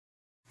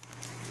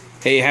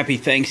Hey, happy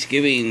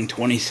Thanksgiving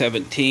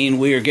 2017.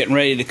 We are getting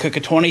ready to cook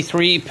a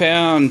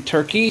 23-pound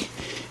turkey,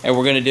 and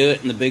we're going to do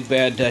it in the Big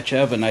Bad Dutch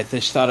Oven. I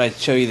just thought I'd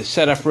show you the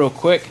setup real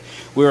quick.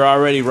 We were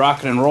already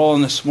rocking and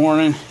rolling this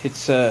morning.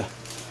 It's about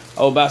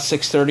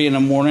 6:30 in the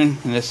morning,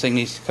 and this thing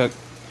needs to cook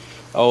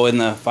in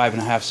the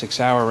 5.5 6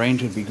 hour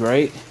range would be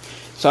great.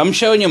 So I'm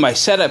showing you my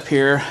setup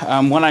here.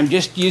 When I'm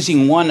just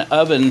using one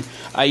oven,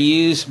 I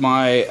use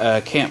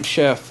my Camp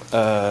Chef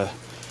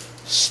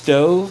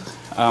stove.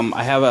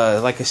 I have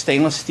a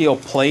stainless steel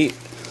plate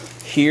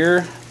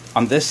here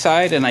on this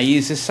side, and I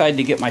use this side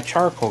to get my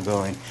charcoal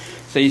going.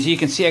 So as you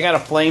can see, I got a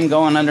flame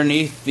going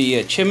underneath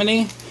the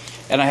chimney,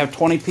 and I have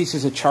 20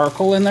 pieces of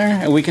charcoal in there.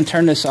 And we can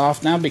turn this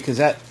off now because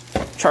that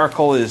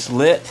charcoal is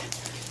lit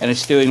and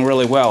it's doing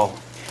really well.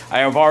 I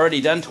have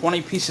already done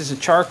 20 pieces of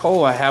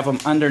charcoal. I have them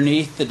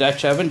underneath the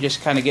Dutch oven,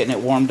 just kind of getting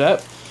it warmed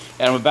up.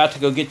 And I'm about to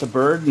go get the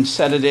bird and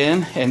set it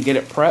in and get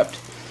it prepped.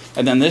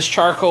 And then this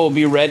charcoal will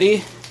be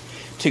ready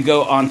to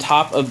go on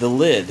top of the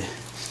lid,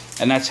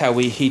 and that's how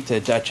we heat the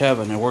Dutch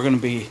oven. And we're going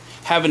to be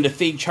having to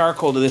feed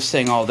charcoal to this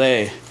thing all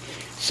day.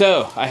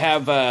 So I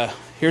have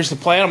here's the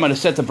plan. I'm going to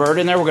set the bird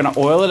in there. We're going to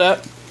oil it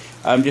up.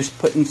 I'm just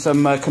putting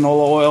some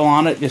canola oil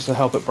on it just to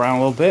help it brown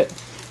a little bit.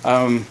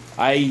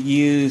 I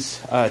use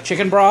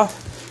chicken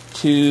broth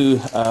to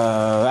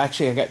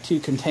actually I got 2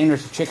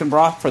 containers of chicken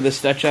broth for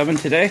this Dutch oven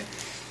today.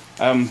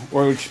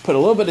 We're just put a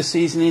little bit of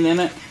seasoning in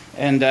it,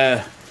 and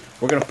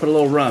we're going to put a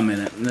little rum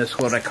in it, and this is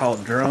what I call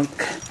drunk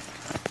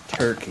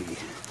turkey.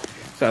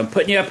 So I'm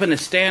putting you up in the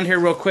stand here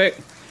real quick.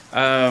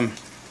 I'm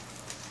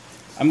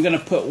going to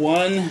put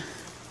 1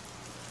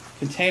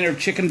 container of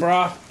chicken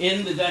broth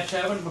in the Dutch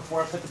oven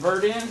before I put the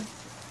bird in.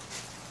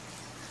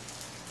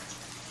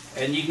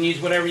 And you can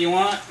use whatever you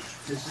want.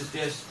 This is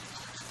just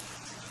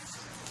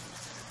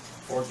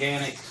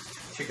organic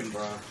chicken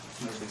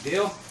broth. No big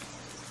deal.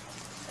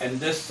 And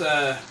this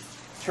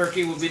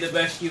turkey will be the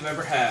best you've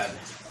ever had.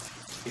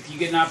 If you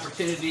get an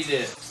opportunity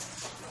to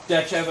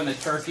Dutch oven a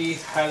turkey,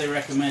 highly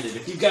recommend it.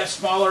 If you've got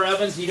smaller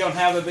ovens, you don't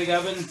have a big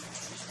oven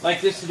like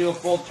this to do a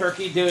full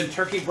turkey, doing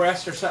turkey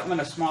breast or something in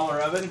a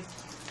smaller oven,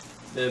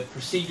 the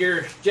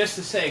procedure just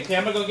the same. Okay,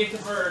 I'm going to go get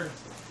the bird.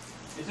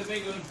 It's a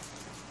big one.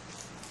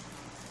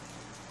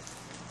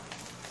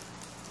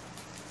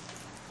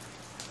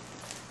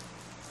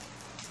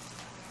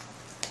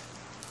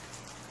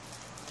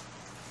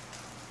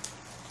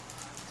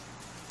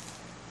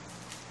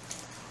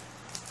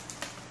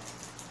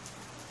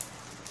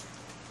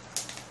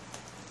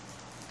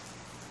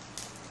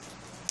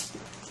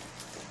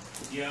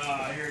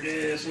 Yeah, here it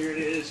is, here it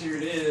is, here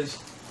it is.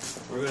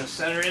 We're going to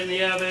set her in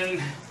the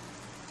oven.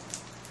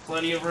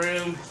 Plenty of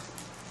room.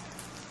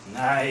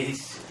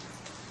 Nice.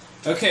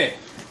 Okay,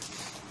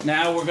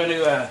 now we're going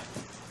to,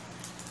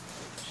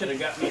 should have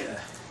got me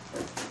a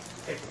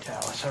paper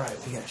towel. It's all right,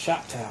 we got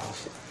shop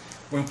towels.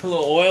 We're going to put a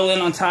little oil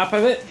in on top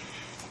of it.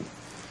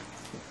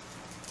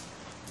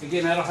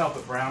 Again, that'll help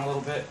it brown a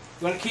little bit.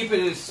 You want to keep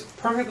it as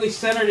perfectly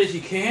centered as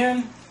you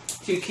can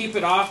to keep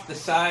it off the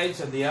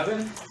sides of the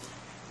oven.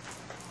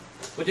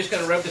 We're just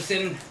going to rub this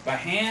in by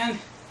hand,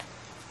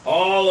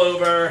 all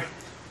over.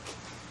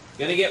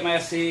 Gonna get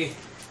messy.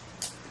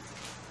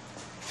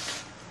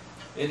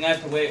 Isn't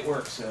that the way it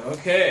works? So,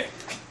 okay.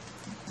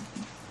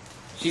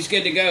 She's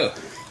good to go.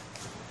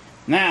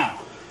 Now,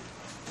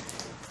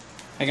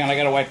 hang on, I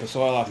got to wipe this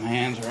oil off my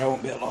hands or I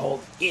won't be able to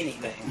hold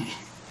anything.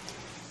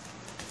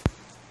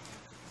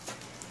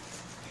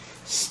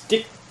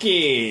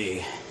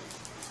 Sticky.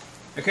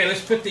 Okay,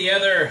 let's put the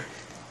other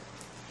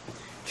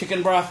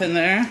chicken broth in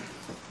there.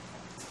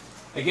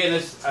 Again,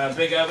 this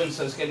big oven,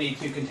 so it's going to need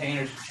 2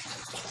 containers.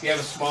 If you have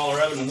a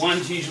smaller oven,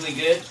 1's usually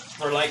good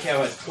for like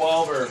a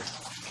 12 or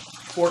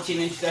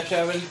 14-inch Dutch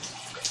oven.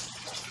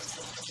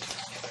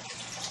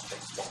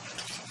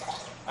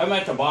 I'm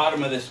at the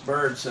bottom of this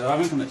bird, so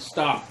I'm going to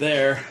stop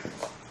there.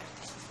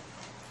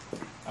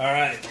 All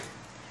right.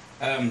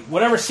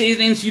 Whatever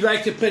seasonings you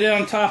like to put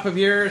on top of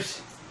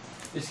yours,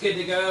 it's good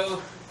to go.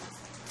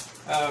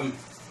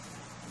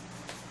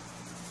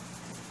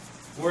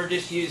 We're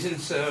just using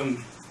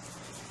some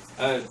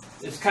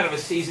it's kind of a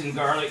seasoned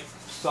garlic,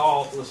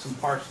 salt with some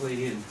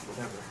parsley and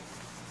whatever.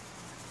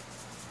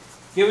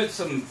 Give it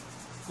some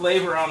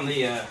flavor on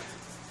the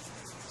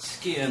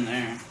skin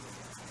there.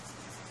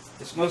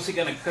 It's mostly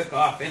going to cook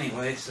off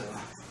anyway, so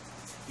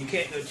you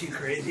can't go too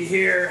crazy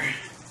here.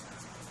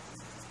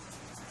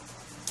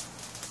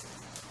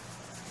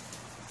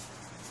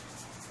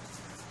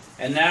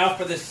 And now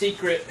for the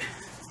secret.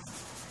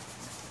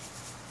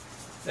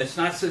 That's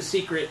not so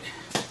secret.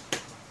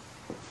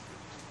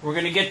 We're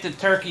going to get the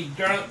turkey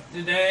drunk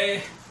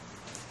today.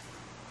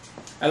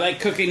 I like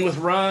cooking with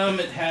rum.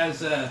 It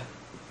has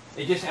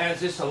it just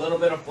adds just a little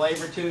bit of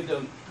flavor to it.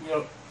 You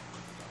don't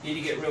need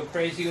to get real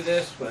crazy with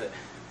this, but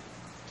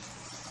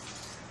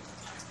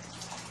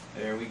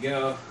there we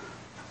go.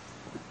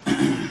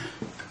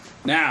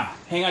 Now,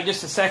 hang on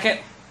just a second.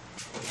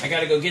 I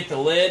got to go get the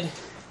lid.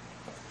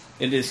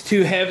 It is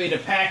too heavy to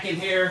pack in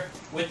here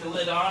with the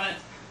lid on it.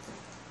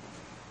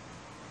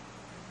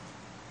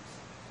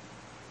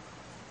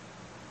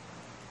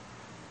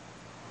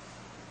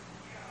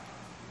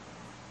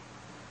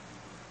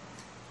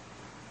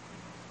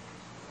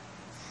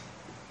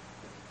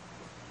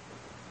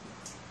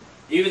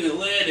 Even the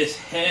lid is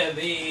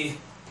heavy.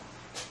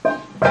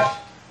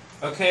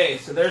 Okay,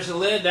 so there's the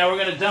lid. Now we're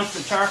going to dump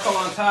the charcoal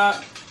on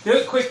top. Do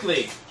it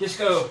quickly. Just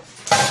go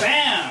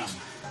bam!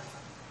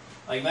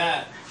 Like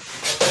that.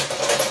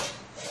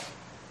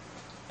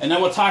 And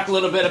then we'll talk a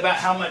little bit about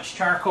how much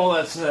charcoal.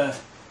 That's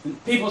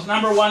people's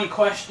 #1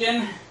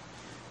 question.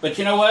 But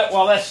you know what?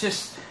 Well, let's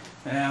just,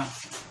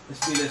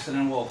 let's do this and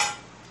then we'll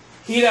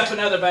heat up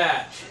another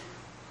batch.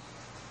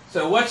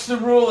 So what's the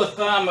rule of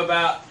thumb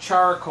about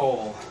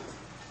charcoal?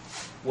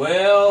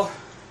 Well,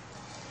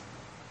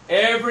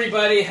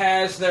 everybody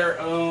has their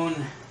own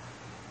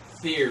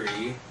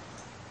theory.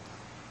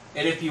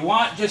 And if you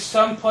want just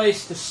some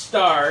place to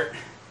start,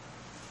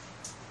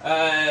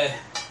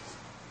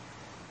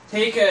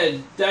 take a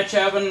Dutch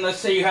oven, let's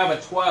say you have a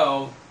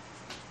 12,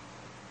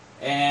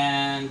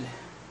 and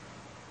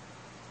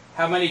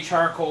how many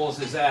charcoals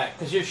is that?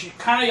 Because you're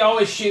kind of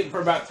always shooting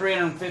for about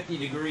 350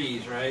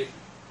 degrees, right?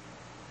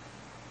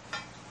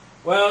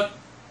 Well,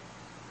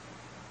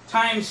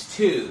 times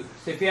 2.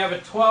 So if you have a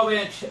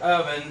 12-inch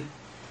oven,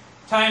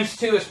 times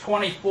 2 is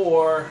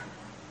 24,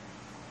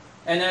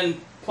 and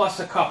then plus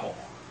a couple,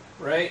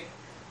 right?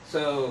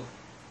 So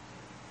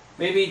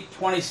maybe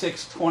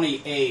 26,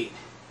 28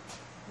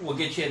 will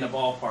get you in the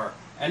ballpark.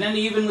 And then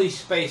evenly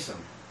space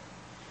them.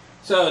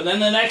 So then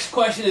the next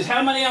question is,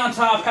 how many on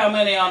top, how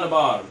many on the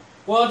bottom?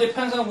 Well, it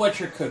depends on what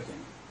you're cooking.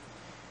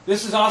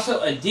 This is also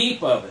a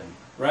deep oven,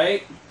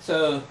 right?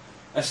 So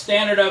a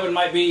standard oven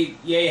might be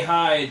yay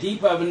high. A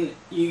deep oven,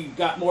 you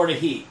got more to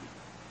heat.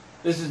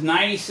 This is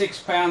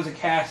 96 pounds of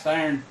cast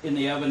iron in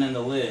the oven and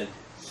the lid.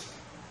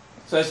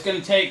 So it's going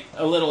to take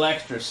a little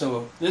extra.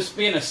 So this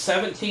being a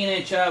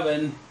 17-inch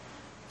oven,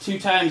 2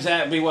 times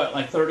that would be what,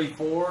 like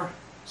 34?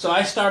 So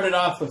I started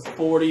off with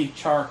 40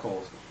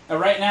 charcoals. And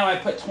right now I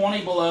put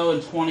 20 below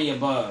and 20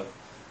 above.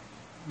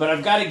 But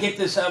I've got to get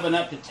this oven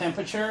up to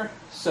temperature,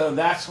 so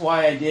that's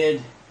why I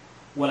did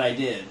what I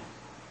did.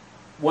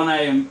 When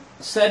I am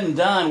said and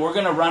done, we're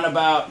going to run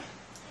about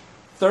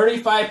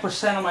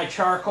 35% of my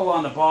charcoal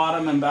on the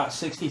bottom and about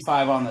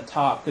 65 on the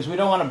top, because we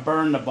don't want to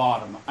burn the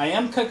bottom. I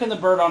am cooking the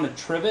bird on a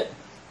trivet.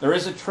 There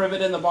is a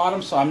trivet in the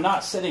bottom, so I'm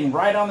not sitting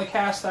right on the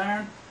cast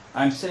iron.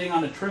 I'm sitting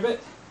on a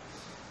trivet.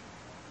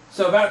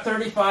 So about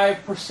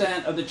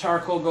 35% of the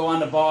charcoal go on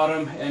the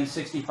bottom and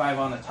 65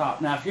 on the top.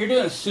 Now, if you're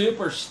doing soup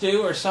or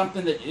stew or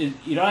something that you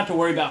don't have to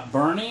worry about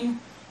burning,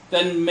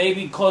 then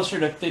maybe closer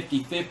to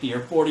 50-50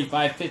 or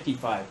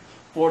 45-55.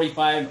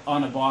 45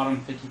 on the bottom,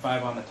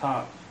 55 on the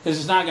top. Because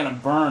it's not going to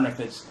burn if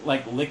it's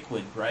like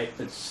liquid, right? If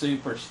it's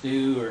soup or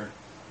stew or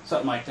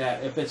something like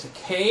that. If it's a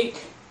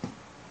cake,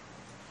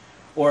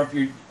 or if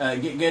you're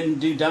get good and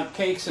do dump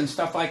cakes and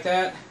stuff like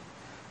that,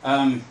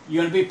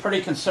 you're going to be pretty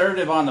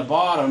conservative on the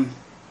bottom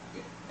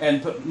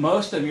and put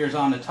most of yours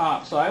on the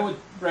top. So I would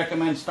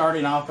recommend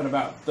starting off at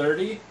about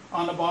 30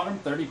 on the bottom,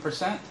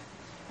 30%,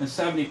 and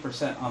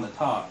 70% on the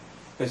top,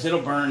 because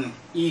it'll burn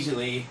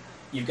easily.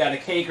 You've got a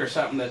cake or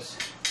something that's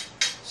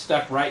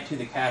stuck right to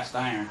the cast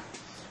iron.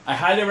 I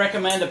highly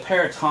recommend a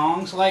pair of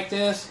tongs like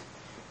this.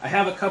 I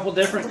have a couple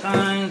different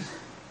kinds.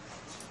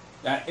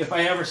 If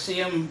I ever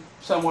see them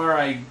somewhere,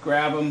 I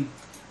grab them.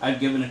 I've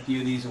given a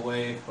few of these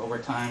away over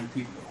time.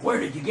 People go, where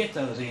did you get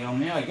those? You know,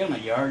 I get them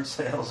at yard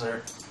sales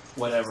or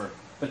whatever.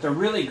 But they're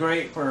really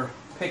great for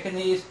picking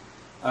these.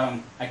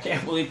 I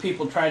can't believe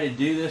people try to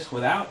do this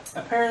without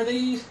a pair of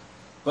these.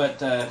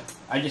 But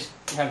I just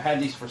have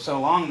had these for so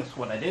long, that's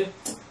what I do.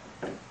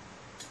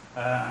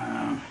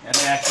 And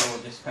they actually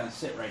will just kind of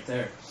sit right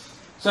there.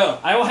 So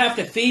I will have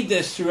to feed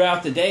this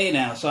throughout the day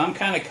now, so I'm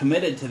kind of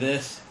committed to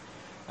this.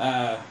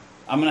 I'm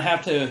going to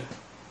have to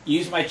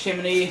use my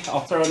chimney.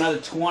 I'll throw another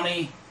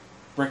 20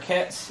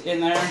 briquettes in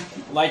there,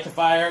 light the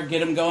fire, get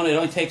them going. It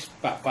only takes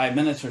about 5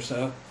 minutes or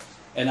so.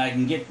 And I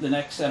can get the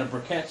next set of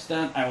briquettes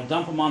done. I will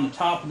dump them on the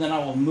top, and then I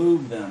will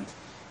move them.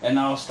 And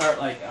I'll start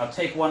I'll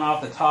take one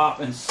off the top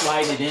and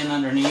slide it in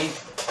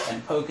underneath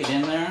and poke it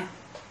in there.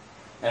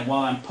 And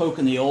while I'm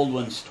poking the old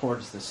ones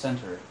towards the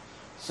center.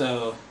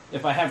 So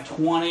if I have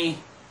 20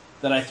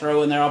 that I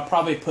throw in there, I'll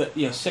probably put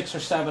 6 or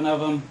 7 of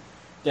them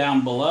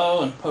down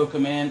below and poke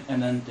them in,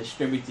 and then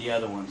distribute the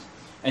other ones.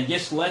 And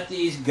just let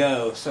these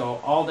go.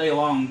 So all day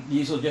long,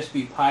 these will just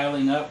be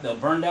piling up. They'll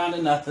burn down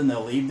to nothing.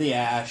 They'll leave the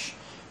ash.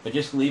 But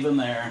just leave them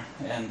there,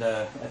 and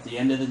at the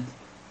end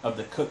of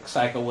the cook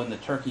cycle, when the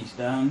turkey's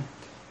done,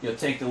 you'll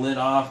take the lid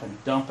off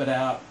and dump it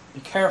out. Be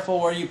careful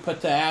where you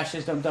put the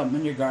ashes. Don't dump them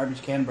in your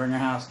garbage can, burn your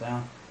house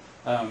down.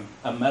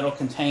 A metal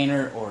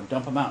container, or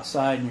dump them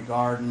outside in your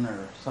garden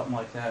or something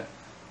like that.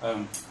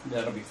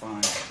 That'll be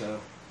fine. So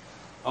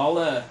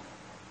let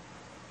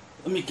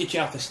me get you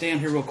off the stand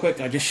here real quick.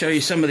 I'll just show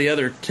you some of the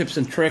other tips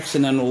and tricks,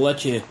 and then we'll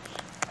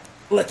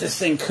let this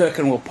thing cook,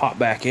 and we'll pop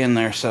back in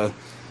there. So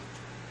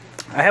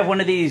I have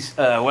one of these,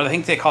 what I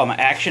think they call them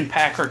action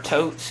packer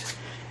totes,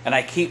 and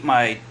I keep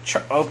my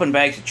open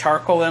bags of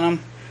charcoal in them.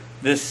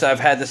 I've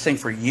had this thing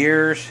for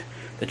years.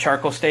 The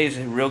charcoal stays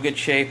in real good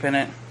shape in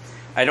it.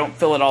 I don't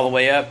fill it all the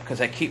way up because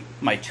I keep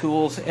my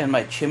tools and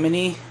my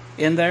chimney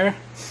in there.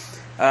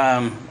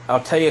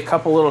 I'll tell you a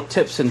couple little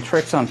tips and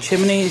tricks on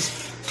chimneys.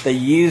 They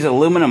use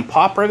aluminum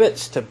pop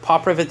rivets to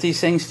pop rivet these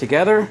things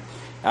together.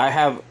 I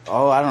have,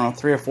 I don't know,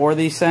 3 or 4 of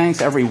these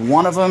things. Every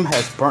one of them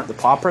has burnt the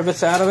pop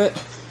rivets out of it.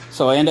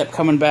 So I end up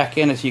coming back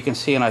in, as you can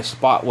see, and I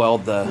spot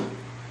weld the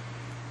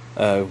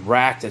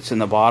rack that's in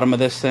the bottom of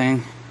this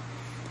thing.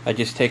 I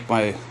just take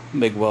my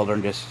MIG welder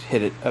and just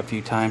hit it a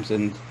few times,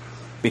 and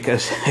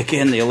because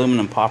again the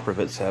aluminum pop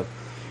rivets have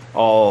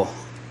all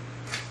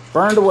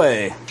burned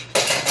away,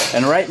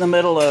 and right in the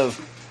middle of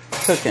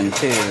cooking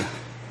too.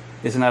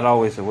 Isn't that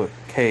always the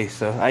case?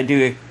 So I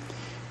do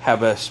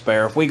have a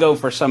spare. If we go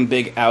for some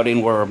big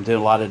outing where I'm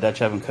doing a lot of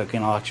Dutch oven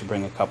cooking, I'll actually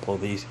bring a couple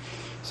of these.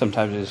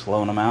 Sometimes I just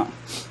loan them out.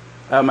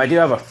 I do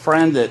have a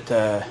friend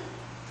that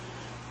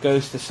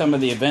goes to some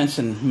of the events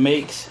and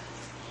makes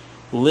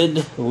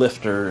lid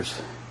lifters,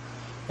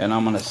 and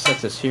I'm going to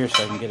set this here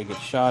so I can get a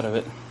good shot of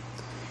it.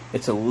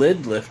 It's a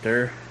lid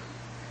lifter.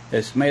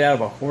 It's made out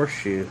of a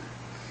horseshoe,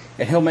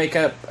 and he'll make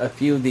up a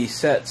few of these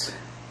sets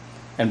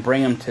and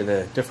bring them to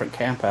the different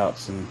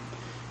campouts and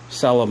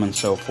sell them and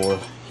so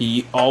forth.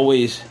 He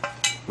always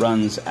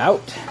runs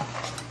out.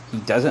 He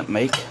doesn't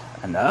make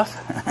enough.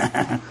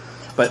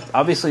 But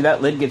obviously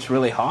that lid gets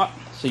really hot,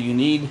 so you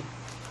need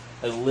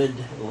a lid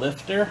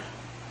lifter.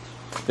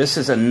 This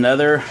is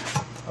another,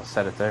 I'll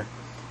set it there.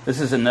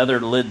 This is another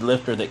lid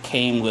lifter that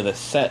came with a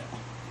set,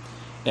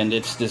 and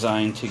it's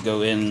designed to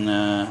go in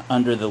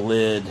under the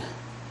lid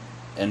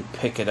and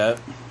pick it up.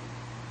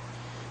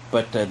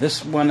 But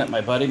this one that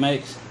my buddy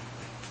makes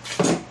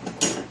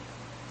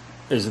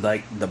is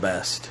like the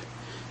best.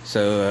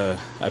 So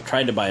I've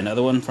tried to buy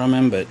another one from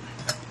him, but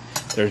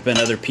there's been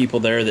other people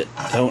there that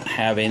don't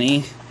have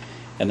any,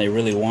 and they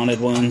really wanted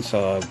one,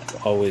 so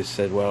I've always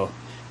said, well,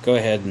 go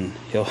ahead and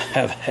he'll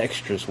have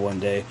extras one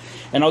day.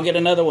 And I'll get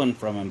another one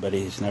from him, but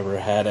he's never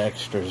had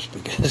extras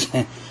because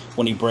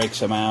when he breaks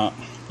them out,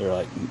 they're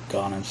like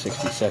gone in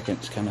 60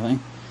 seconds kind of thing.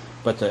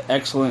 But the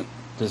excellent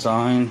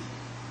design,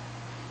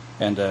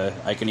 and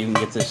I can even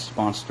get this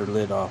monster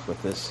lid off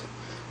with this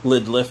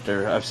lid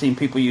lifter. I've seen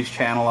people use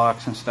channel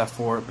locks and stuff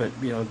for it, but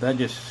you know, that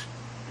just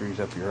screws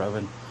up your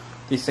oven.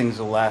 These things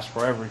will last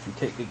forever if you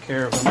take good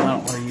care of them. I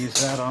don't want to use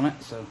that on it.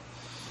 So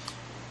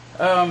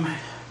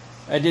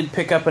I did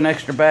pick up an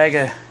extra bag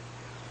of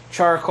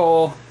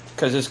charcoal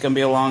because it's going to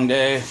be a long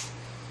day.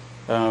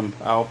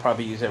 I'll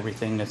probably use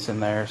everything that's in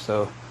there,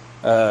 so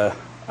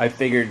I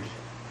figured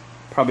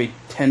probably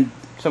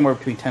somewhere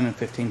between 10 and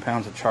 15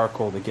 pounds of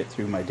charcoal to get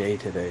through my day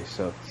today.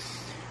 So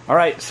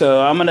alright,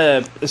 so I'm going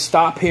to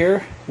stop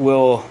here.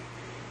 We'll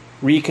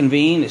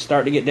reconvene. It's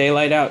starting to get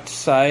daylight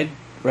outside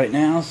right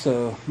now,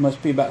 so it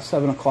must be about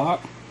 7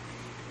 o'clock,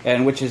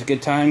 and which is a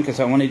good time because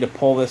I wanted to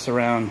pull this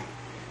around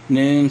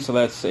noon, so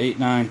that's 8,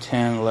 9,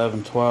 10,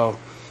 11, 12.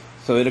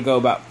 So it'll go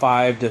about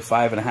 5 to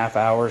 5.5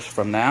 hours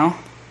from now,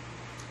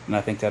 and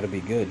I think that'll be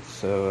good.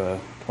 So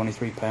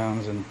 23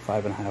 pounds in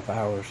 5.5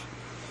 hours.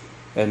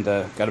 And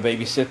got to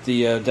babysit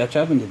the Dutch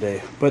oven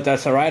today, but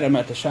that's alright. I'm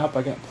at the shop.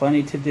 I got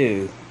plenty to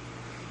do.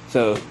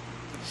 So,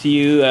 see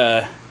you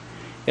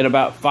in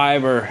about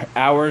 5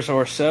 hours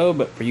or so,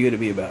 but for you to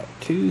be about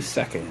 2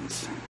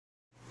 seconds.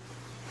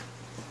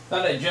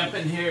 Thought I'd jump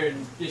in here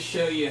and just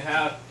show you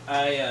how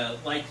I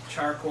light the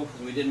charcoal,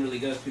 because we didn't really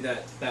go through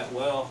that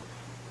well.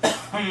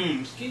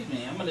 Excuse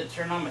me. I'm going to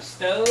turn on my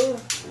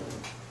stove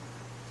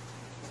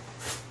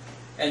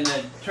and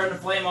then turn the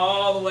flame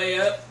all the way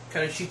up.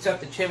 Kind of shoots up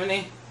the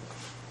chimney.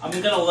 I'm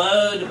going to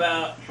load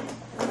about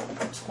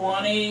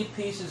 20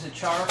 pieces of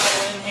charcoal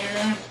in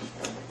here.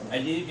 I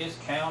do just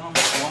count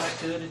them 1 or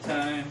 2 at a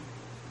time.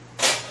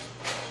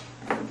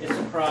 It's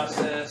a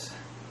process.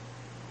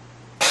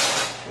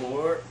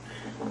 4,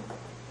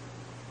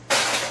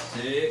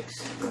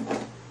 6,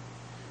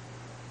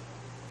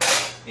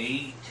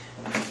 8,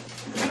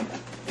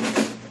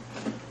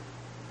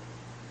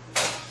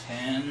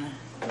 10,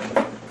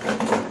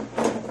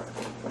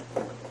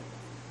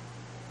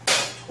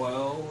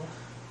 12,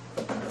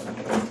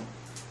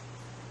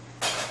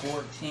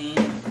 14,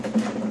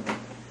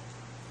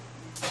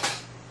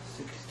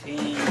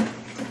 16,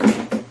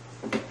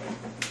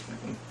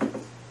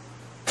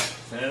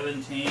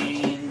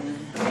 17,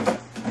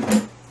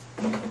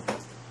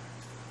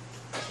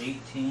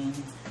 18,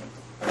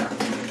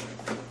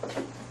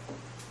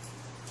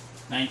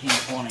 19,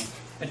 20.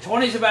 And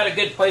 20 is about a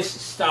good place to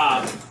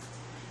stop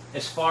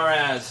as far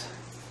as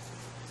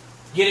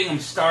getting them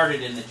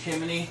started in the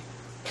chimney.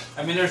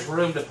 I mean, there's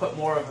room to put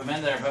more of them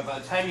in there, but by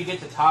the time you get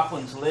the top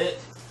ones lit,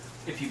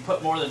 if you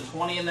put more than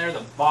 20 in there,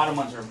 the bottom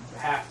ones are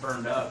half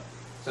burned up.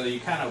 So you're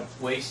kind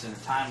of wasting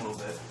time a little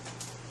bit.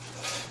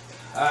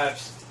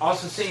 I've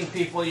also seen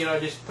people, you know,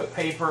 just put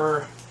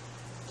paper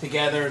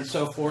together and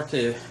so forth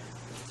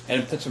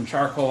and put some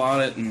charcoal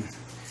on it and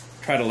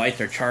try to light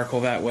their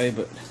charcoal that way,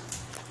 but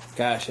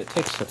gosh, it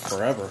takes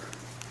forever.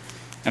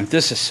 And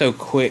this is so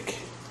quick.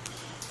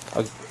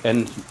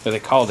 And they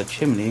call it a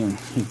chimney, and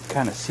you can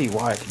kind of see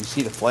why. Can you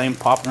see the flame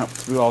popping up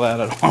through all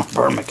that? I don't want to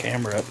burn my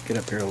camera up. Get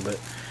up here a little bit.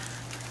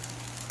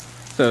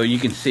 So you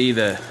can see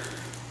the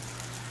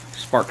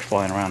sparks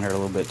flying around here a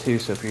little bit too.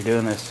 So if you're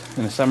doing this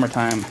in the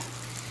summertime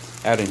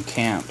out in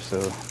camp,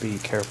 so be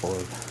careful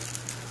of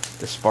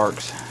the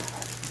sparks,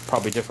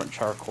 probably different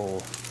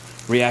charcoal,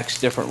 reacts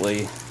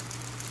differently.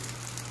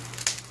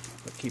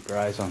 But keep your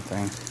eyes on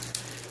things.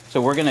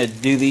 So we're going to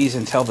do these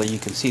until you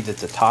can see that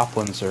the top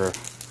ones are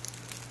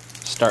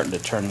starting to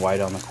turn white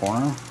on the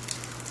corner.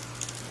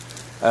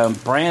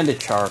 Branded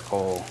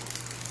charcoal.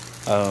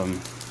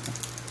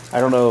 I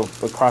don't know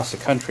across the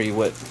country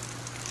what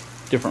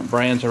different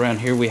brands around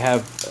here. We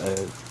have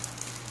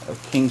a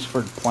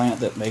Kingsford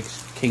plant that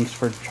makes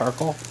Kingsford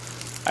charcoal.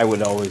 I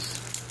would always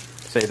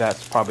say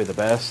that's probably the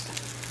best.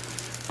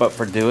 But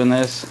for doing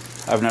this,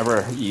 I've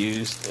never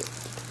used,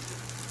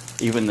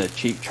 even the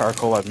cheap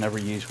charcoal, I've never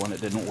used when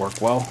it didn't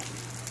work well.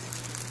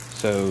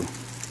 So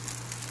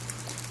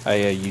I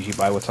usually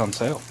buy what's on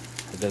sale.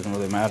 It doesn't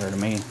really matter to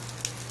me.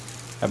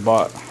 I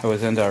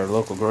was into our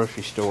local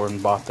grocery store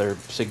and bought their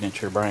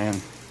signature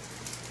brand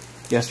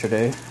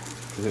yesterday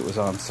because it was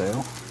on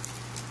sale.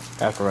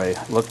 After I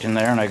looked in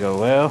there and I go,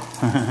 well,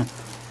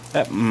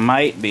 that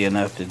might be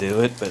enough to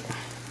do it, but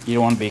you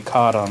don't want to be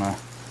caught on a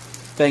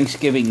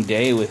Thanksgiving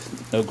day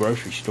with no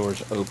grocery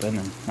stores open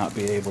and not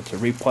be able to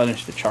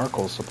replenish the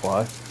charcoal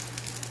supply.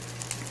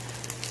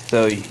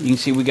 So you can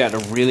see we got a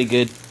really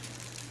good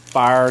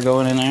fire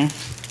going in there.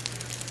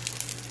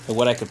 So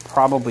what I could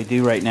probably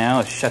do right now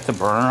is shut the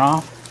burner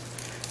off,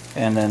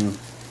 and then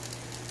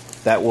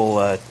that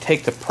will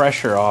take the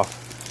pressure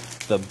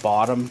off the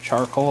bottom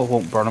charcoal. It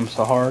won't burn them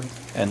so hard,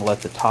 and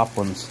let the top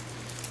ones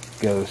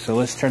go. So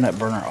let's turn that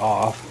burner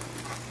off.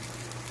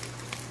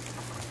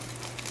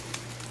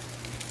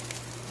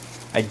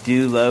 I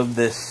do love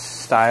this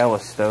style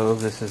of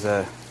stove. This is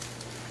a,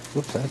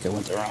 whoops, I think I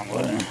went the wrong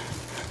way.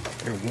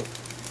 There we go.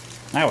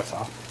 Now it's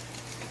off.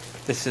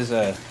 This is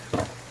a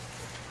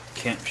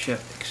Camp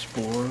Chef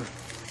Explorer.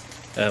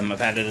 I've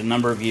had it a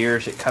number of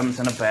years. It comes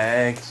in a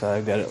bag, so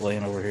I've got it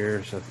laying over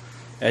here. So,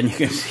 and you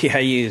can see I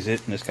use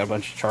it, and it's got a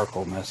bunch of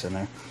charcoal mess in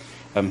there.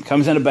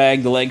 Comes in a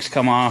bag. The legs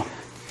come off.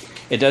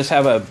 It does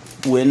have a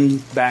wind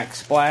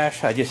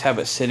backsplash. I just have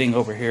it sitting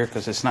over here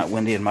because it's not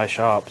windy in my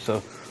shop.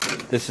 So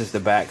this is the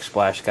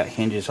backsplash. Got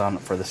hinges on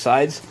it for the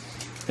sides,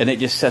 and it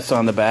just sets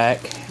on the back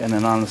and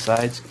then on the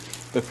sides.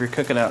 But if you're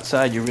cooking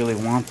outside, you really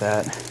want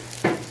that.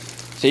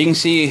 So you can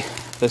see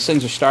those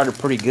things are started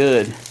pretty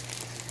good.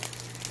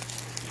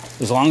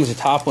 As long as the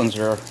top ones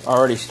are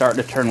already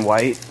starting to turn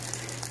white,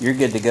 you're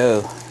good to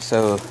go.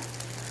 So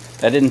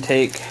that didn't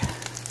take,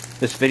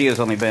 this video's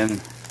only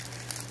been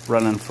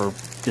running for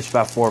just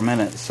about 4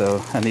 minutes.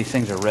 So, and these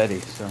things are ready.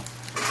 So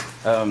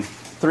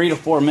 3 to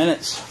 4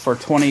 minutes for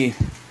 20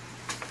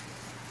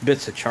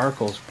 bits of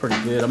charcoal is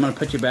pretty good. I'm going to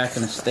put you back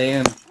in a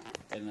stand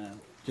and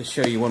just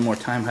show you one more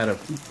time how to,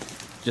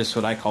 just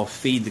what I call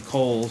feed the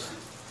coals.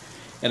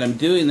 And I'm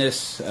doing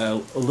this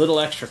a little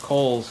extra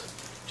coals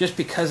just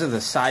because of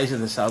the size of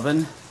this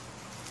oven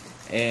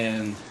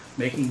and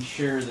making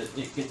sure that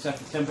it gets up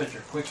to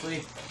temperature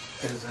quickly,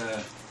 because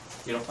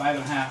you know,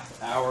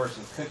 5.5 hours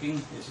of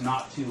cooking is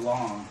not too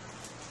long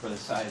for the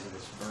size of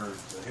this bird.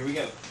 So here we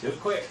go. Do it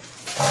quick.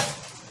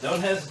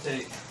 Don't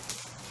hesitate.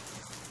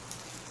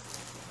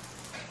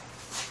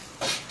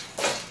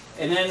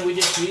 And then we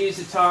just use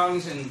the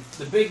tongs, and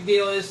the big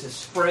deal is to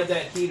spread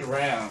that heat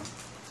around.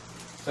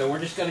 So we're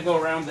just going to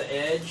go around the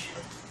edge,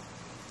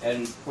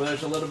 and where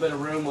there's a little bit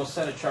of room, we'll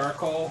set a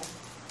charcoal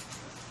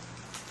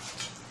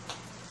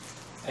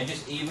and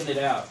just even it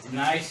out.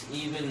 Nice,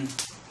 even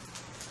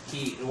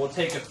heat. And we'll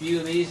take a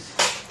few of these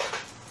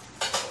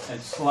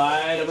and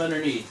slide them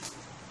underneath.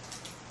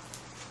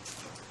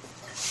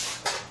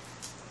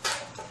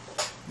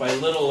 My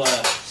little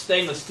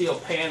stainless steel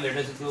pan there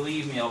doesn't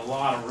leave me a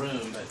lot of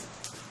room, but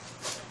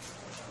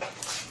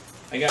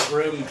I got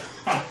room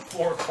on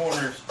 4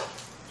 corners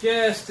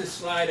just to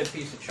slide a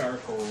piece of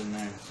charcoal in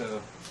there,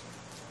 so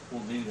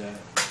we'll do that.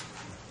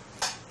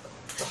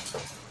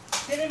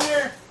 Get in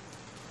there!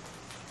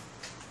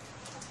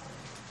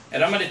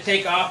 And I'm going to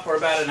take off for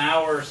about an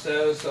hour or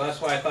so, so that's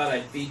why I thought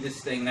I'd feed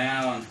this thing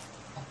now and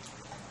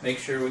make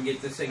sure we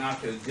get this thing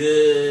off to a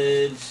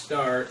good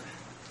start.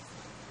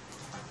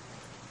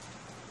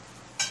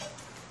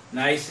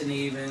 Nice and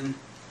even.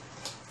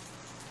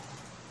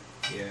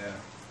 Yeah,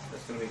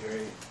 that's going to be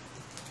great.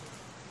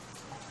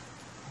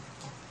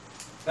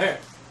 There.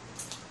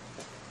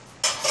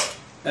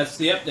 That's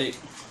the update.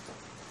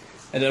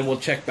 And then we'll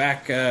check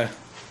back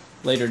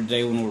later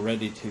today when we're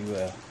ready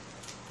to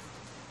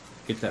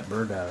get that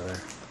bird out of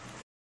there.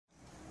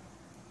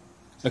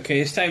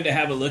 Okay, it's time to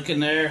have a look in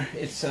there.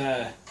 It's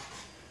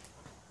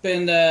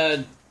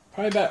been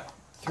probably about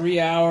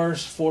 3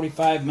 hours,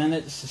 45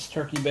 minutes. This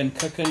turkey been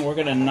cooking. We're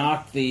going to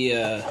knock the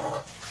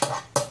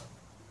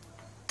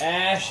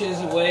ashes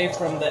away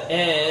from the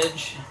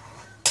edge,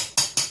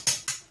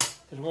 because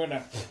we're going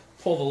to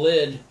pull the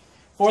lid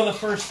for the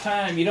first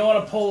time. You don't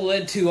want to pull the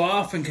lid too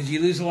often because you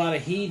lose a lot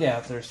of heat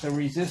out there, so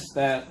resist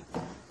that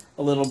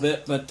a little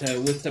bit. But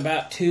with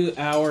about 2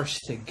 hours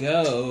to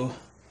go,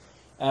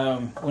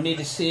 we need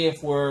to see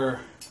if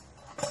where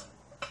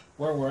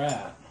we're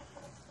at.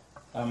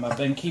 I've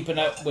been keeping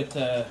up with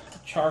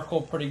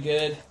charcoal pretty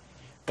good,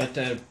 but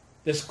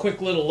this quick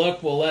little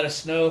look will let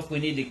us know if we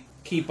need to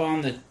keep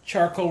on the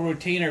charcoal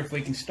routine or if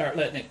we can start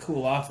letting it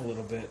cool off a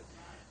little bit.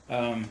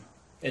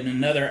 In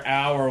another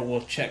hour,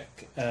 we'll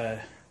check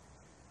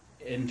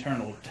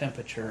internal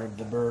temperature of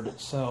the bird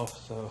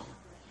itself. So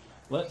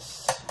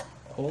let's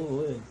pull the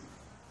lid.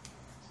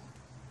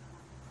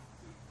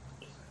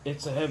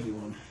 It's a heavy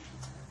one.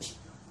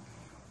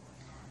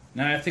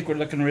 Now I think we're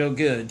looking real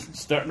good. It's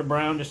starting to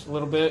brown just a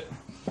little bit.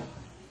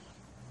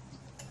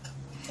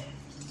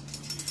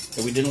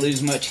 But we didn't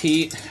lose much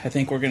heat. I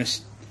think we're going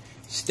to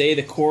stay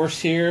the course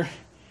here.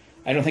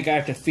 I don't think I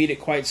have to feed it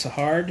quite so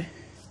hard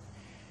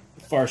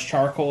as far as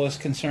charcoal is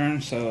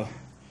concerned. So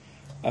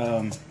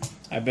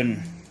I've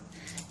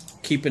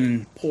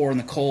been pouring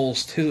the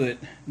coals to it,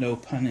 no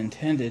pun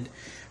intended.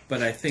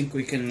 But I think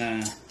we can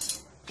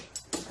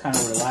kind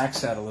of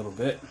relax that a little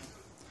bit.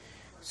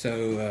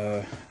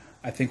 So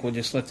I think we'll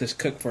just let this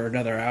cook for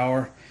another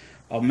hour.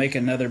 I'll make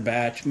another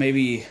batch.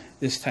 Maybe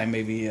this time,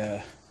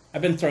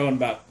 I've been throwing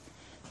about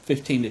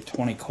 15 to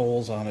 20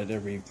 coals on it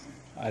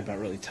I'm not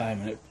really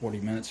timing it, 40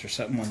 minutes or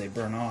something when they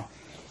burn off.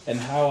 And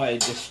how I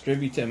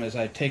distribute them is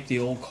I take the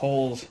old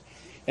coals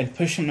and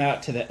push them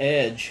out to the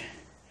edge,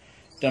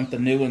 dump the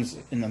new ones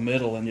in the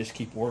middle, and just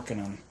keep working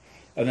them.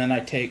 And then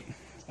I take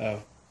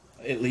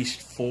at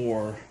least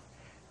 4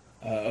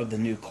 of the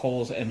new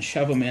coals and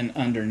shove them in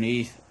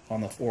underneath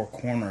on the 4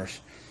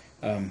 corners,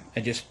 and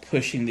just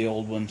pushing the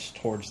old ones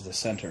towards the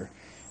center.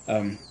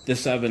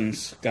 This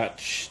oven's got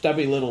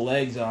stubby little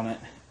legs on it,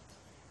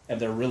 and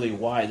they're really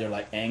wide. They're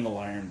like angle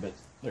iron, but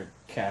they're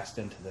cast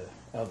into the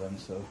oven,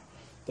 so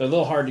they're a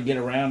little hard to get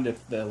around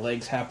if the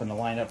legs happen to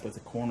line up with the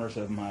corners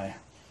of my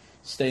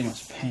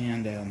stainless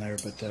pan down there,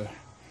 but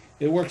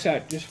it works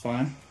out just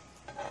fine.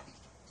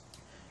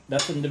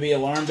 Nothing to be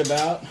alarmed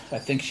about. I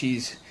think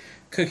she's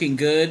cooking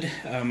good.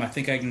 I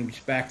think I can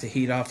just back the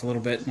heat off a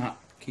little bit, not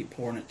keep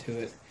pouring it to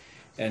it,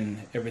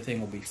 and everything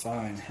will be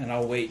fine. And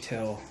I'll wait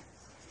till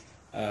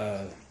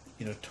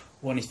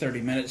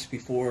 20-30 minutes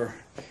before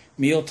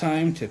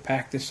mealtime to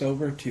pack this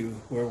over to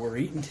where we're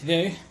eating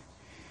today,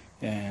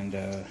 and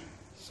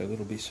so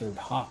it'll be served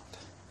hot.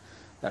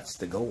 That's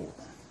the goal.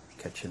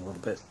 Catch you in a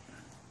little bit.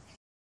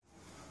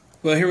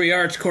 Well, here we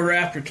are. It's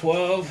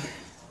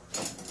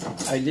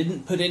 12:15. I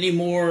didn't put any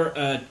more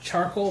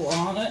charcoal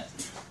on it.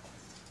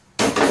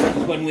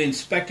 When we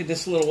inspected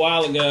this a little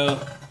while ago,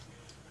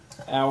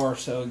 hour or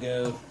so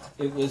ago,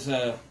 it was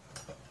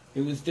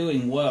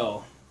doing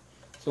well.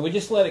 So we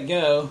just let it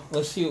go.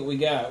 Let's see what we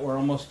got. We're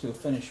almost to a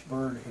finished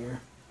bird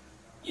here.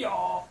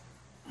 Y'all.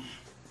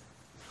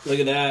 Look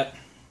at that.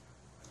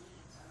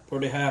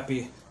 Pretty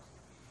happy.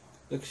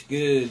 Looks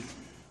good.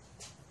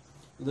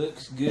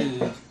 Looks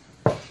good.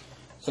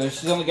 So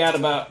she's only got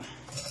about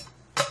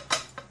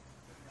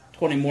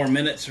 20 more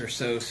minutes or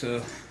so.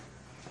 So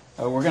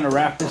we're going to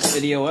wrap this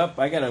video up.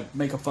 I got to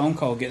make a phone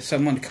call, get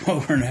someone to come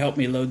over and help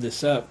me load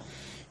this up.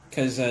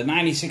 Because a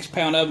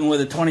 96-pound oven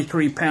with a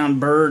 23-pound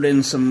bird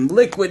and some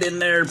liquid in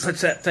there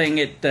puts that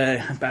thing at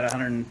about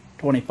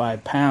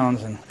 125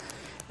 pounds, and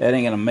that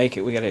ain't going to make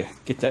it. We got to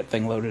get that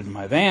thing loaded in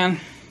my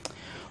van,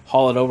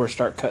 haul it over,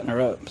 start cutting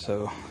her up.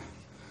 So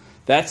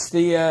that's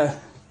the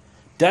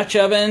Dutch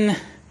oven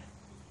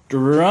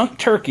drunk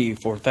turkey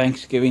for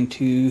Thanksgiving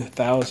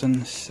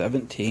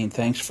 2017.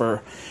 Thanks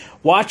for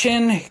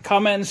watching,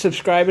 comment, and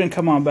subscribing.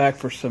 Come on back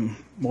for some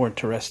more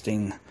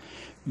interesting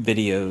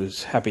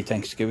videos. Happy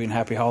Thanksgiving,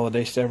 happy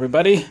holidays to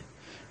everybody.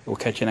 We'll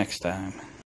catch you next time.